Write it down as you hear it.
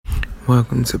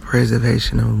Welcome to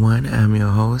Preservation of One. I'm your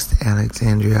host,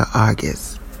 Alexandria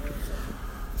August.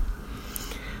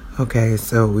 Okay,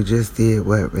 so we just did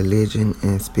religion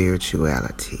and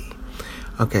spirituality.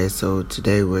 Okay, so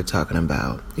today we're talking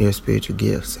about your spiritual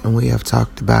gifts, and we have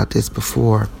talked about this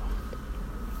before.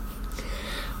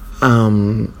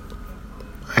 I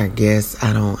guess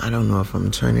I don't know if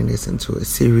I'm turning this into a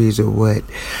series or what,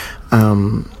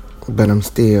 but I'm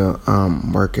still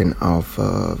working off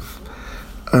of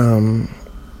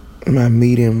my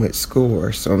meeting with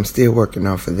SCORE, so I'm still working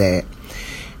off of that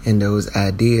and those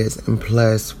ideas, and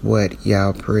plus what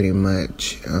y'all pretty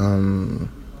much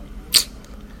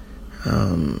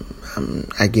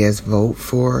I guess vote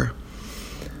for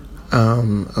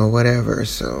or whatever.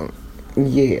 So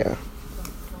yeah,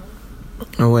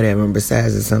 or whatever.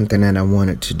 Besides, it's something that I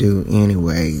wanted to do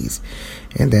anyways,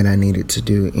 and that I needed to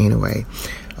do anyway.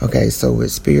 Okay, so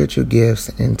with spiritual gifts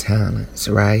and talents,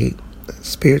 right?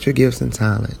 Spiritual gifts and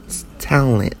talents.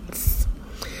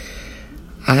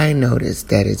 I noticed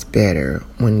that it's better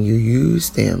when you use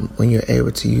them, when you're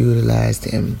able to utilize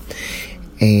them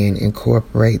and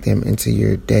incorporate them into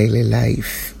your daily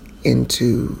life,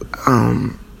 into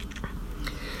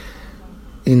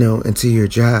into your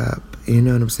job. You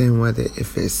know what I'm saying? Whether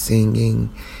if it's singing,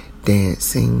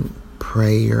 dancing,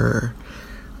 prayer,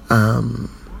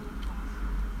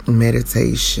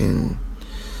 meditation,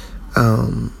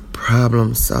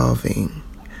 problem solving,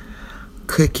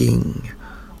 cooking,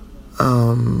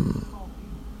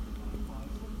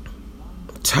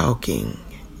 talking,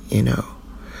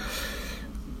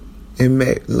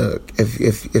 look,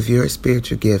 if your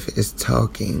spiritual gift is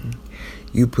talking,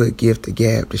 you put gift to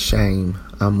gab to shame.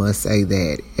 I must say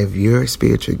that if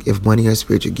one of your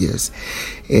spiritual gifts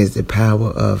is the power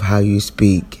of how you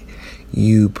speak,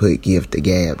 you put gift to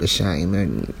gab to shame.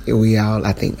 And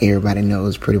I think everybody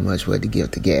knows pretty much what the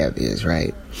gift to gab is,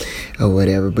 right? Or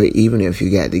whatever. But even if you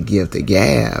got the gift to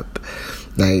gab,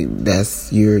 like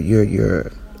that's you're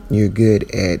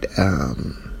good at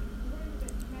I'm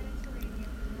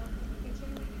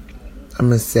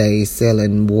gonna say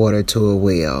selling water to a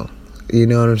well. You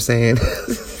know what I'm saying?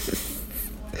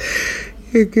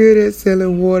 You're good at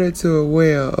selling water to a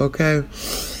well, okay?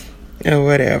 Or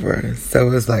whatever. So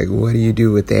it's like, what do you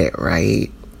do with that,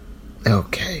 right?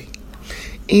 Okay.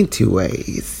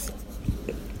 Anyways,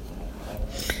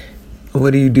 what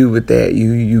do you do with that?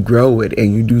 You grow it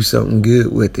and you do something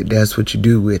good with it. That's what you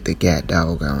do with it, god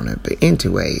doggone it. But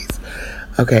anyways,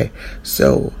 okay,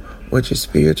 so with your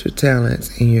spiritual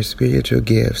talents and your spiritual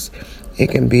gifts, it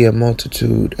can be a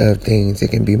multitude of things. It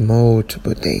can be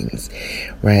multiple things,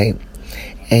 right?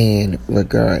 And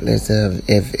regardless of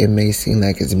if it may seem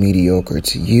like it's mediocre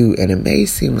to you, and it may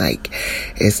seem like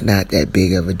it's not that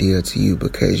big of a deal to you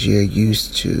because you're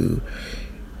used to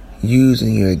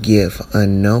using your gift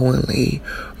unknowingly,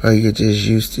 or you're just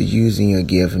used to using your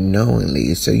gift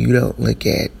knowingly, so you don't look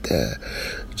at the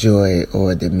joy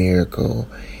or the miracle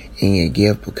in your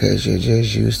gift because you're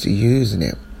just used to using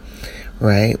it,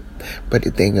 right? But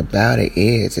the thing about it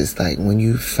is, it's like when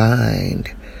you find,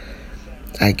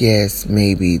 I guess,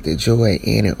 maybe the joy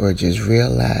in it, or just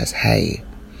realize, hey,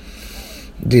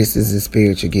 this is a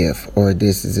spiritual gift, or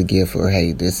this is a gift, or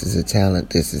hey, this is a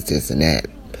talent, this is this and that.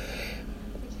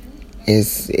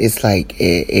 It's like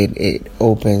it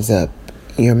opens up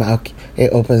your mouth.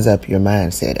 It opens up your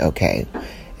mindset. Okay,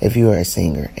 if you are a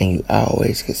singer and you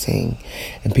always can sing,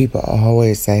 and people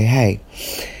always say, hey,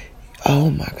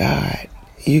 oh my God,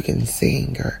 you can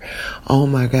sing, or oh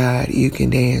my God, you can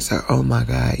dance, or oh my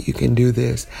God, you can do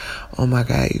this, oh my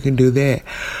God, you can do that,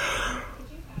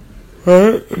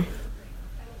 right?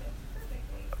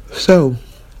 So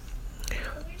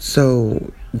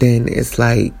then it's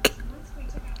like,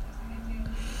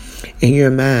 in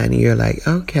your mind, you're like,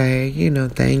 okay,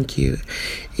 thank you.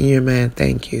 In your mind,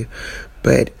 thank you.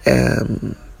 But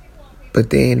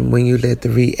then when you let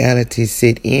the reality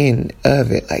sit in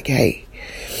of it, like, hey,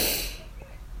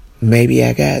 maybe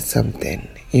I got something.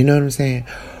 You know what I'm saying?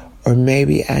 Or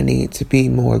maybe I need to be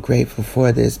more grateful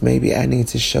for this. Maybe I need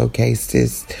to showcase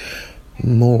this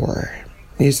more.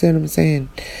 You see what I'm saying?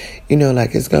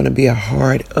 Like it's going to be a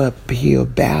hard uphill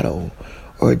battle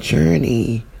or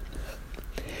journey.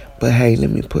 But hey, let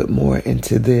me put more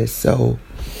into this so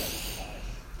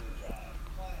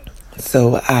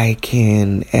I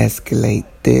can escalate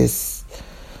this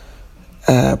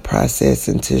process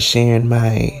into sharing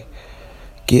my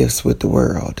gifts with the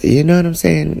world. You know what I'm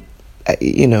saying?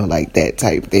 Like that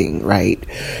type thing, right?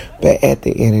 But at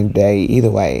the end of the day,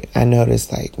 either way, I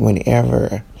notice like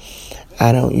whenever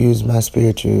I don't use my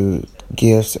spiritual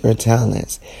gifts or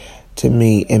talents, to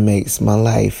me, it makes my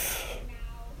life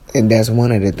And that's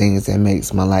one of the things that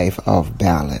makes my life off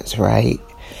balance, right?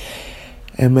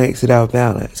 It makes it off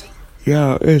balance.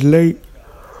 Y'all, it's late.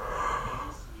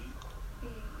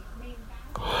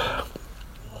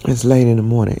 It's late in the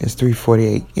morning. It's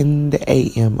 3:48 in the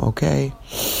a.m., okay?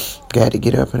 Got to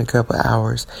get up in a couple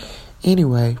hours.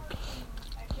 Anyway,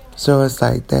 so it's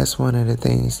like that's one of the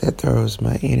things that throws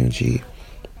my energy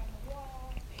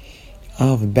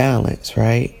off balance,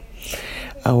 right?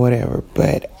 Or whatever.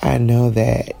 But I know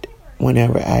that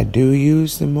whenever I do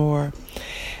use them more,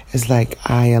 it's like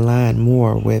I align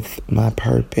more with my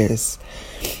purpose.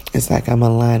 It's like I'm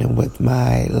aligning with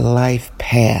my life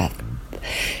path.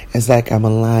 It's like I'm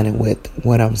aligning with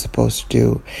what I'm supposed to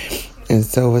do. And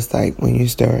so it's like when you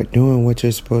start doing what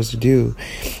you're supposed to do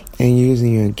and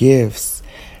using your gifts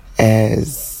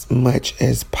as much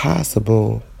as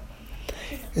possible,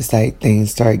 it's like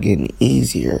things start getting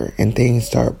easier and things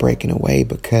start breaking away,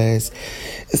 because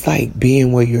it's like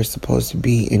being where you're supposed to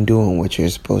be and doing what you're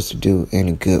supposed to do in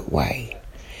a good way.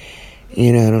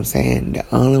 You know what I'm saying? The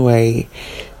only way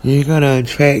you're going to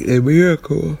attract a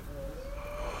miracle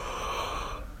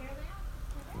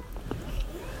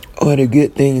or the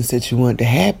good things that you want to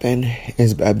happen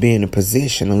is by being in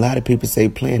position. A lot of people say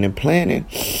planning.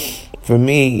 For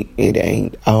me, it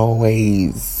ain't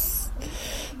always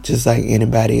just like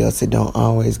anybody else. It don't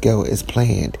always go as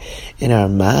planned. In our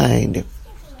mind,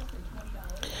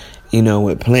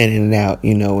 with planning it out,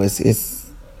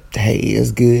 it's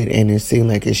good and it seems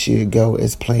like it should go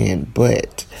as planned.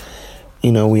 But,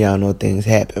 we all know things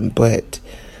happen. But,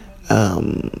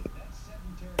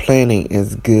 planning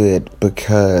is good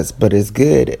but it's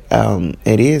good.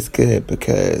 It is good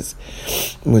because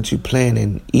what you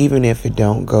planning, even if it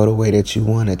don't go the way that you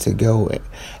want it to go,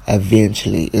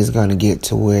 eventually it's going to get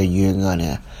to where you're going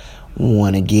to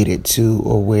want to get it to,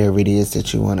 or wherever it is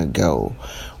that you want to go,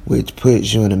 which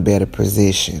puts you in a better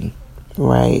position,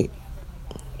 right?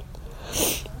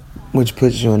 Which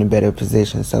puts you in a better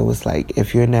position. So it's like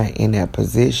if you're not in that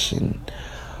position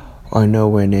or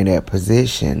nowhere near that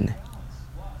position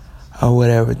or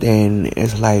whatever, then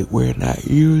it's like we're not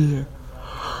using.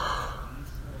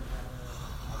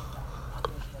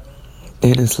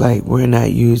 And it's like we're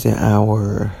not using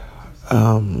our,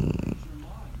 our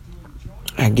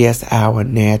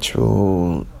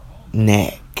natural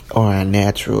knack or our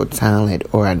natural talent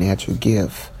or our natural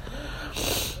gift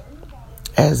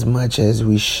as much as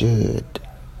we should.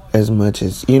 As much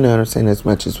as, as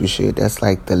much as we should. That's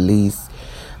like the least.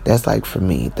 That's like for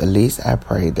me, the least I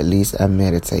pray, the least I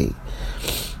meditate,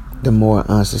 the more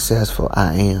unsuccessful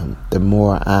I am, the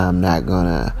more I'm not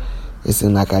gonna, it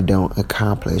seems like I don't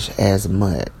accomplish as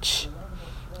much.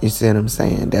 You see what I'm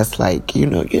saying? That's like, you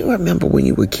remember when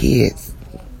you were kids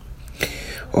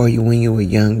or when you were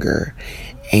younger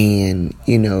and,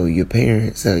 your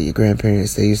parents or your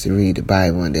grandparents, they used to read the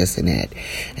Bible and this and that.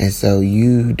 And so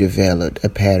you developed a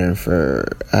pattern for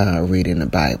reading the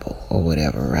Bible or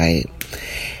whatever, right?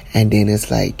 And then it's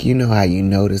like, how you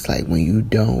notice, like, when you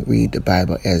don't read the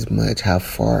Bible as much, how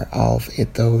far off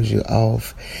it throws you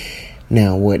off.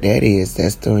 Now, what that is,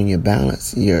 that's throwing your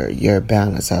balance, your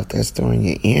balance off. That's throwing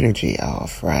your energy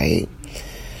off, right?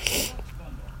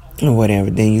 Or whatever.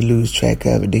 Then you lose track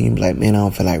of it. Then you be like, man, I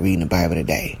don't feel like reading the Bible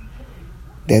today.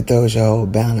 That throws your whole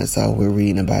balance off with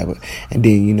reading the Bible. And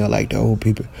then, like the old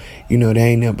people, they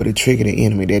ain't nothing but a trick of the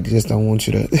enemy. They just don't want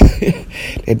you to,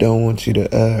 they don't want you to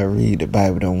read the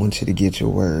Bible, don't want you to get your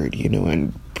word,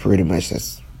 and pretty much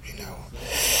that's,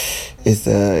 it's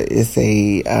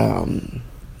a,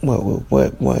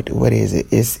 what is it?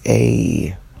 It's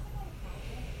a,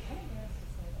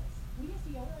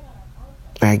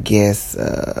 I guess,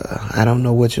 I don't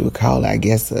know what you would call it. I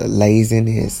guess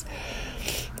laziness,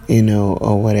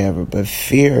 or whatever. But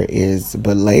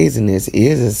laziness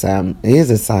is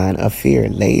a sign of fear.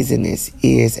 Laziness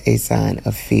is a sign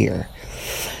of fear.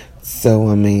 So,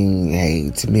 to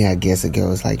me, I guess it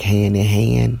goes like hand in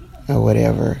hand or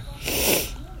whatever.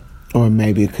 Or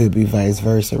maybe it could be vice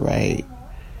versa, right?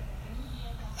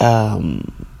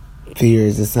 Fear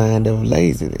is a sign of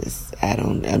laziness.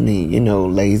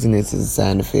 Laziness is a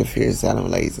sign of fear. Fear is a sign of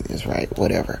laziness, right?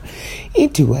 Whatever.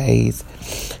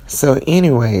 So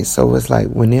it's like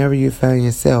whenever you find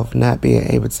yourself not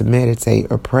being able to meditate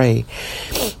or pray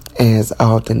as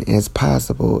often as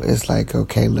possible, it's like,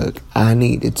 okay, look, I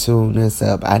need to tune this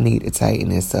up. I need to tighten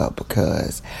this up,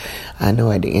 because I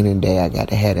know at the end of the day, I got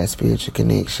to have that spiritual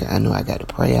connection. I know I got to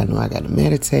pray. I know I got to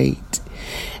meditate.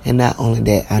 And not only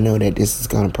that, I know that this is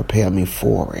going to propel me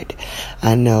forward.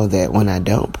 I know that when I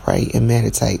don't pray and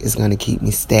meditate, it's going to keep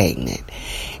me stagnant.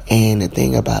 And the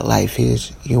thing about life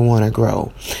is you want to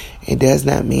grow. It does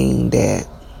not mean that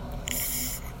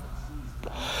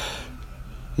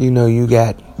You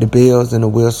got the bells and the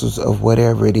whistles of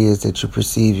whatever it is that you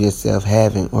perceive yourself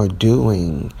having or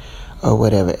doing or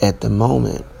whatever at the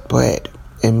moment. But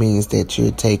it means that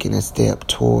you're taking a step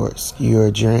towards your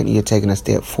journey. You're taking a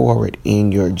step forward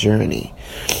in your journey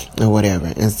or whatever.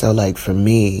 And so, like, for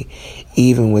me,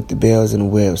 even with the bells and the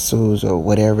whistles or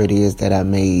whatever it is that I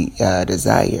may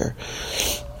desire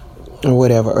or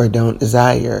whatever, or don't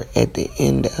desire, at the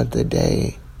end of the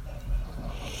day,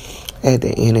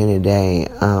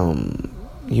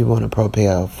 you want to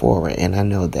propel forward. And I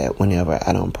know that whenever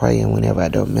I don't pray and whenever I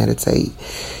don't meditate,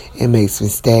 it makes me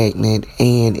stagnant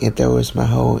and it throws my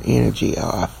whole energy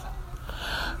off.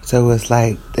 So it's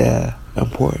like the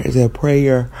importance of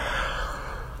prayer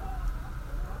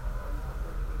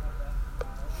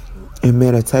and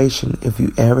meditation. If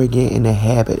you ever get in the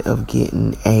habit of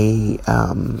getting a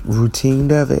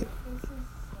routine of it,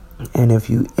 and if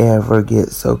you ever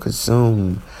get so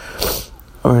consumed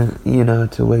or,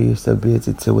 to where you're so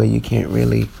busy to where you can't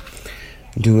really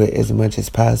do it as much as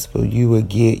possible, you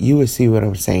would see what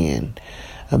I'm saying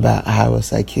about how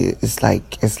it's like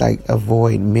a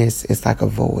void it's like a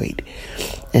void,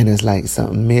 and it's like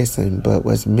something missing. But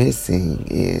what's missing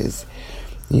is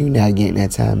you not getting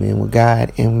that time in with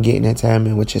God and getting that time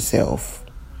in with yourself.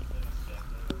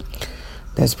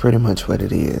 That's pretty much what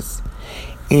it is.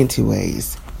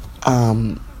 Anyways,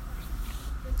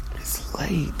 it's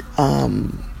late.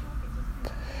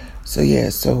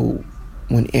 So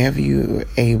whenever you're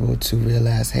able to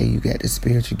realize, hey, you got the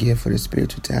spiritual gift or the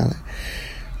spiritual talent,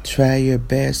 try your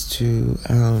best to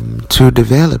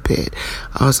develop it.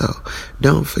 Also,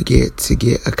 don't forget to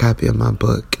get a copy of my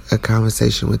book, A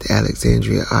Conversation with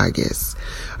Alexandria Argus.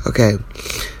 Okay,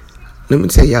 let me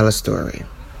tell y'all a story,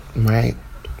 right?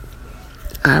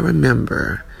 I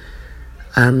remember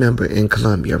in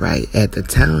Columbia, right, at the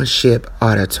Township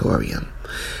Auditorium.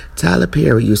 Tyler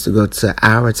Perry used to go to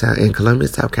our town in Columbia,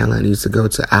 South Carolina. Used to go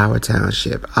to our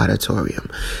Township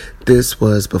Auditorium. This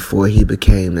was before he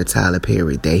became the Tyler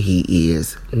Perry that he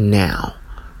is now,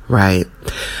 right?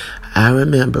 I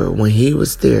remember when he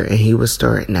was there and he was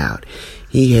starting out,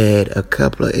 he had a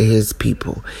couple of his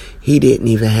people. He didn't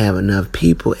even have enough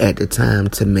people at the time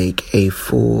to make a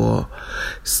full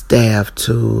staff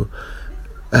to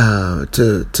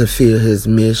fill his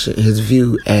mission, his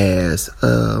view as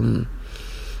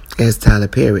Tyler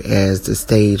Perry, as the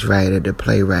stage writer, the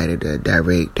playwright, the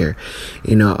director,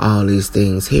 all these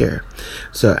things here.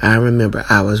 So I remember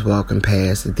I was walking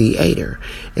past the theater.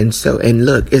 And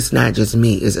look, it's not just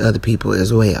me, it's other people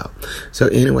as well. So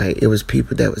anyway, it was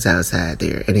people that was outside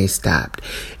there and they stopped.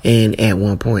 And at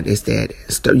one point they said,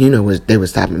 they were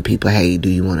stopping people, hey, do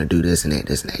you want to do this and that,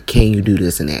 this and that? Can you do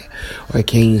this and that? Or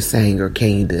can you sing, or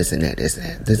can you this and that, this and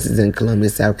that? This is in Columbia,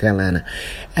 South Carolina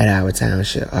at our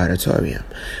Township Auditorium.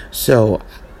 So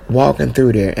walking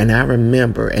through there, and I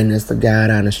remember, and it's the God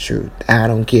honest truth. I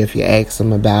don't care if you ask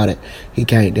him about it, he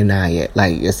can't deny it.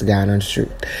 Like, it's the God honest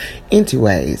truth.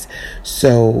 Anyways,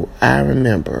 so I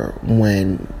remember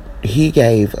when he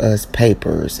gave us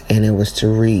papers and it was to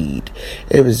read.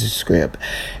 It was a script.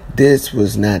 This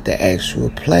was not the actual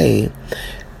play.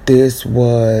 This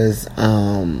was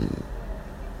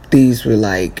these were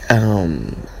like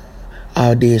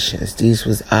auditions. These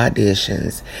was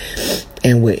auditions.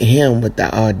 And with him, with the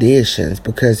auditions,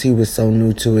 because he was so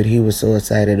new to it, he was so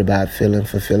excited about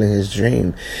fulfilling his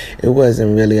dream. It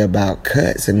wasn't really about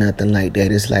cuts or nothing like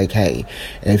that. It's like, hey,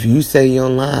 if you say your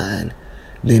line,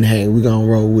 then hey, we're gonna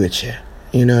roll with you.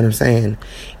 You know what I'm saying?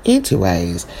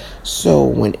 Anyways, so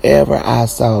whenever I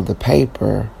saw the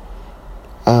paper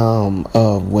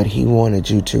of what he wanted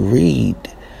you to read,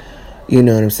 you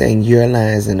know what I'm saying, your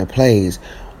lines in the plays,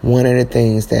 one of the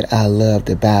things that I loved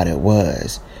about it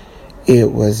was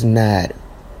not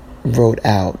wrote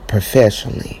out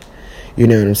professionally. You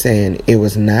know what I'm saying? It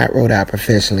was not wrote out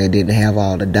professionally. It didn't have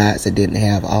all the dots. It didn't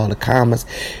have all the commas.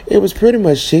 It was pretty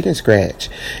much chicken scratch.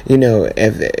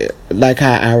 Like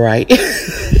how I write.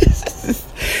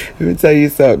 Let me tell you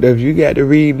something. If you got to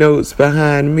read notes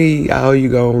behind me, all you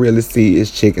gonna really see is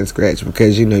chicken scratch,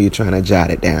 because you're trying to jot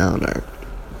it down or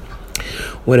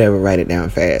whatever, write it down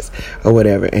fast or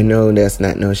whatever. And no, that's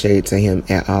not no shade to him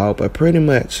at all, but pretty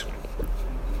much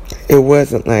it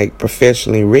wasn't like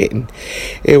professionally written.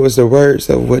 It was the words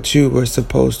of what you were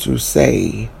supposed to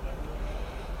say.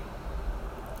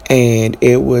 And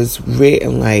it was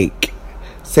written like,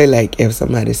 say like if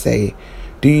somebody say,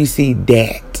 do you see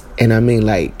that? And I mean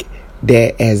like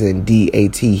that as in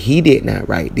D-A-T. He did not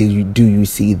write, do you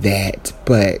see that?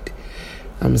 But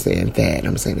I'm saying that.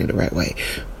 I'm saying it the right way.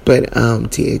 But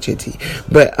T-H-A-T.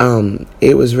 But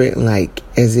it was written like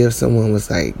as if someone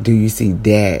was like, do you see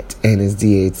that? And it's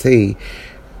D-A-T.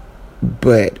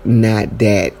 but not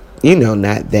that,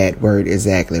 not that word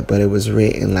exactly, but it was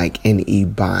written like in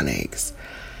Ebonics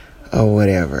or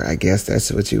whatever. I guess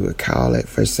that's what you would call it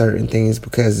for certain things,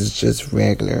 because it's just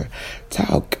regular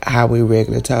talk, how we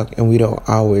regular talk, and we don't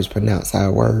always pronounce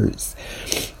our words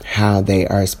how they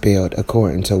are spelled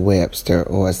according to Webster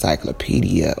or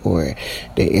Encyclopedia or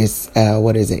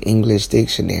the English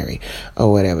dictionary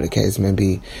or whatever the case may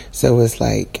be. So it's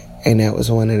like, and that was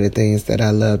one of the things that I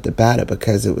loved about it,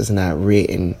 because it was not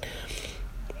written,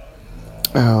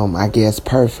 I guess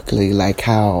perfectly, like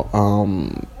how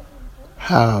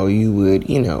you would,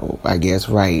 I guess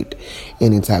write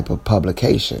any type of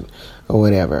publication or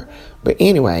whatever. But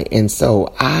anyway, and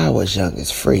so I was young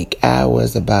as freak. I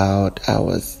went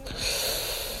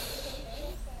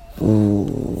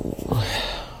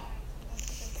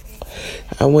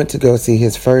to go see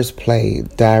his first play,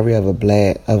 Diary of a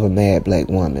Mad Black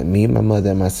Woman. Me, my mother,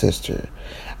 and my sister.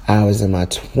 I was in my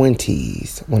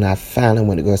 20s when I finally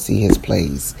went to go see his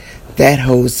plays. That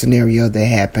whole scenario that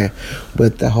happened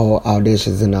with the whole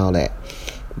auditions and all that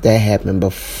happened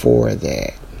before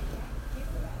that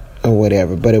or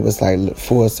whatever. But it was like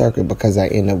full circle, because I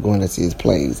ended up going to see his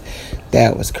plays.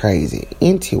 That was crazy.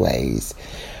 Anyways,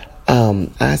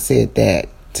 I said that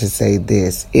to say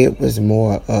this. It was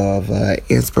more of an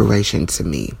inspiration to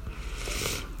me.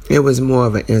 It was more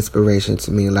of an inspiration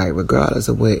to me, like regardless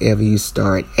of wherever you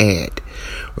start at,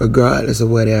 regardless of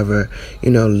whatever,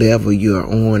 level you're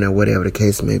on or whatever the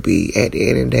case may be, at the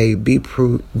end of the day,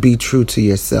 be true to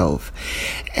yourself.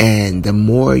 And the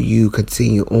more you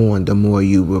continue on, the more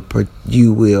you will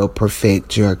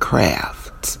perfect your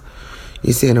craft.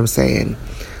 You see what I'm saying?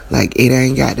 Like, it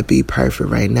ain't got to be perfect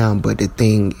right now, but the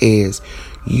thing is,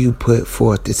 you put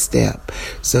forth the step.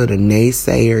 So the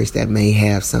naysayers that may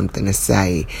have something to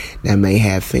say, that may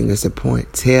have fingers to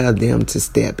point, tell them to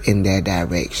step in that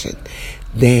direction.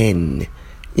 Then,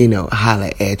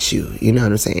 holler at you. You know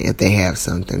what I'm saying? If they have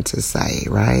something to say,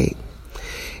 right?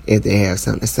 If they have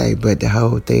something to say. But the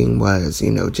whole thing was,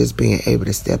 just being able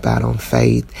to step out on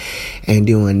faith and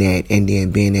doing that, and then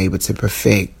being able to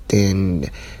perfect and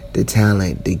the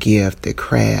talent, the gift, the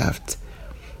craft,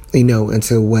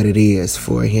 into what it is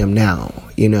for him now.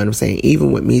 You know what I'm saying?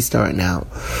 Even with me starting out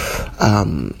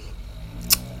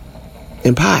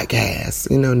in podcasts,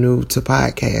 new to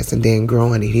podcasts, and then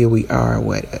growing it. Here we are,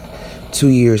 2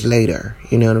 years later,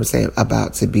 you know what I'm saying?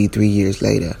 About to be 3 years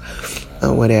later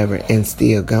or whatever, and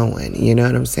still going, you know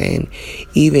what I'm saying?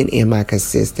 Even in my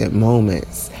consistent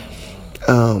moments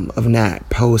of not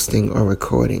posting or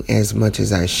recording as much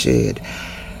as I should,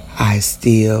 I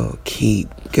still keep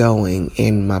going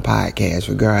in my podcast,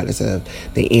 regardless of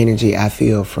the energy I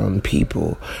feel from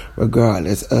people,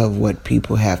 regardless of what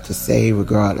people have to say,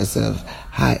 regardless of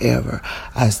however,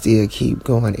 I still keep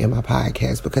going in my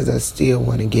podcast, because I still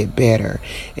want to get better.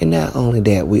 And not only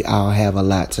that, we all have a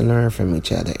lot to learn from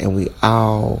each other, and we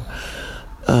all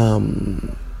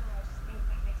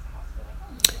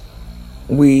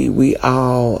we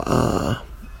all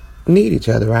need each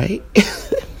other, right?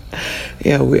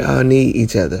 Yeah, we all need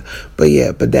each other.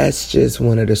 But that's just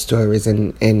one of the stories.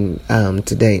 And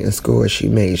today in school, she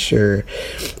made sure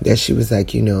that she was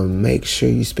like, make sure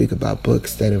you speak about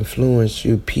books that influence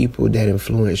you, people that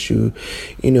influence you,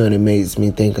 and it made me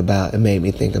think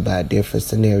about different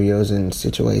scenarios and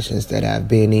situations that I've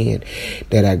been in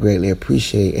that I greatly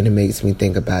appreciate. And it makes me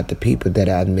think about the people that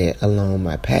I've met along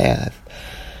my path,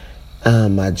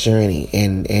 my journey,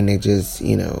 and they just,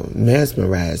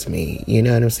 mesmerize me. You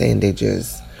know what I'm saying? They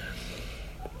just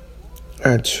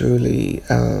are truly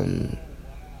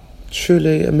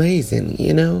amazing,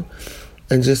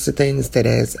 and just the things that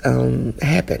has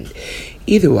happened.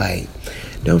 Either way,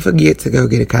 don't forget to go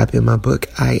get a copy of my book.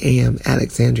 I am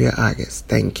Alexandria August.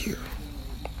 Thank you.